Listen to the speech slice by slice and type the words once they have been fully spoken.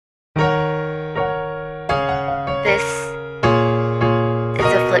This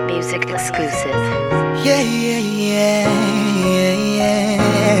is a Flip Music exclusive. Yeah, yeah, yeah, yeah, yeah.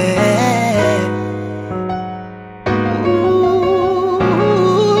 Ooh,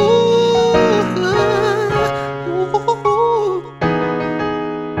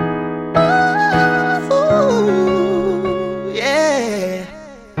 yeah.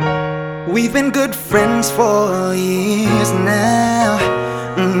 We've been good friends for years now.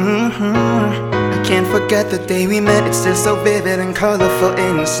 I can't forget the day we met. It's still so vivid and colorful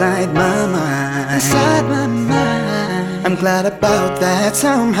inside my mind. Inside my mind. I'm glad about that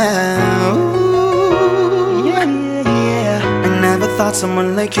somehow. Ooh, yeah, yeah, yeah. I never thought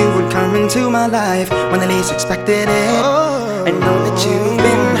someone like you would come into my life when I least expected it. Oh, I know that you've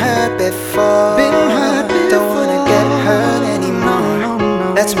been hurt before. Don't wanna get hurt anymore. No,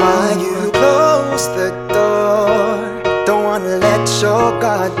 no, that's why you close the door. Don't wanna let your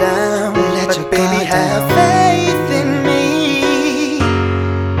guard down. But baby, have faith in me.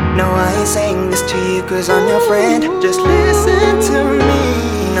 No, I ain't saying this to you cause I'm your friend. Just listen to me.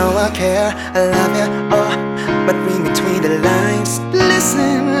 You know I care, I love you, oh, but read between the lines.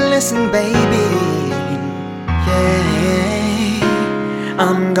 Listen, baby. Yeah,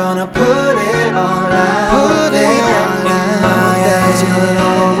 I'm gonna put it all out. Put it all in my eyes. You'll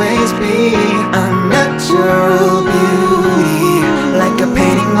always be a natural beauty, like a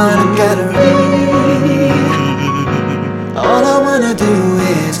painting on a gallery. All I wanna do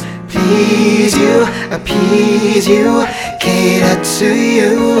is please you, appease you, cater to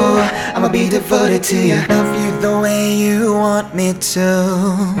you. I'ma be devoted to you, love you the way you want me to.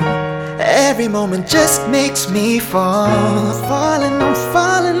 Every moment just makes me fall.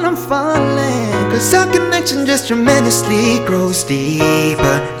 I'm falling. Cause our connection just tremendously grows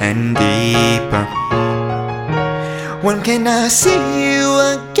deeper and deeper. When can I see you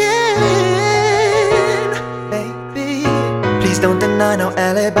again, baby? Please don't deny no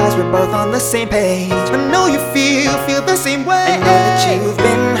alibis, we're both on the same page. I know you feel the same way. I know that you've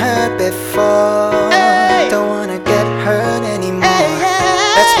been hurt before. Don't wanna get hurt anymore.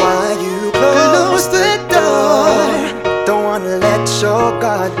 That's why you close the door. Don't wanna let your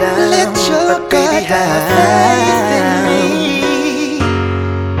guard down. But baby, have faith in me.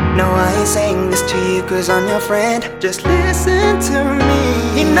 No, I ain't saying this to you cause I'm your friend. Just listen to me.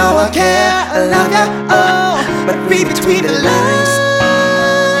 You know I care, I love you, oh, but read between the lines.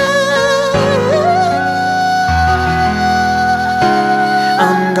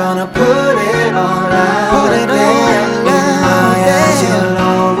 I'm gonna put it all out. Put it all in my eyes. You'll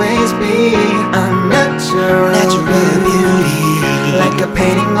always be a natural beauty, like a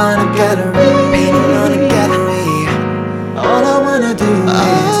painting on a gallery. Painting on a gallery. All I wanna do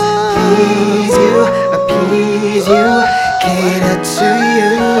is please you, appease you, cater to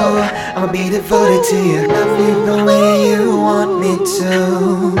you. I'ma be devoted to you, love you the way you want me to.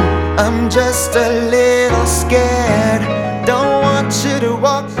 I'm just a little scared, don't want you to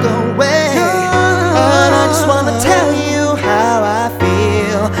walk away. And I just wanna tell you how I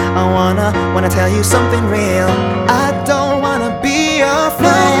feel. I wanna tell you something real. I don't wanna be your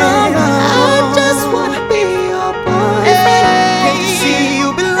friend. I just wanna be your boyfriend. Can't you see you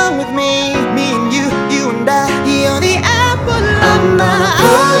belong with me? Me and you and I. You're the apple of my eye.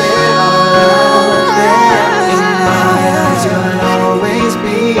 Put it all out there in my eyes. You'll always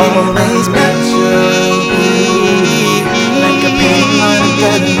be natural, like a painting on a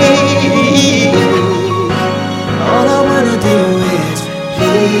gallery. All I wanna do is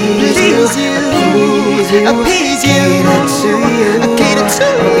please you, appease you, cater to you. I'll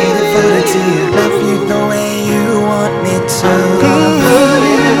be devoted to you, love you the way you want me to. Put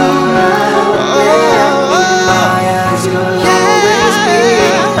it all out there in my eyes. You'll always be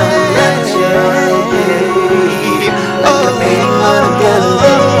a natural beauty, like a painting on a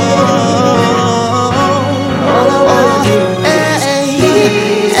gallery. All I wanna do is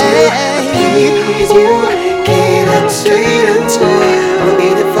please you, appease you, cater to you. I'll be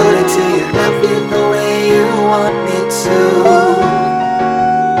devoted to you, love you the way you want me to.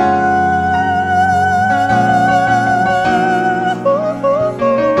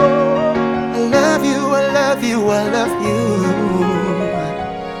 I love you, I love you, I love you.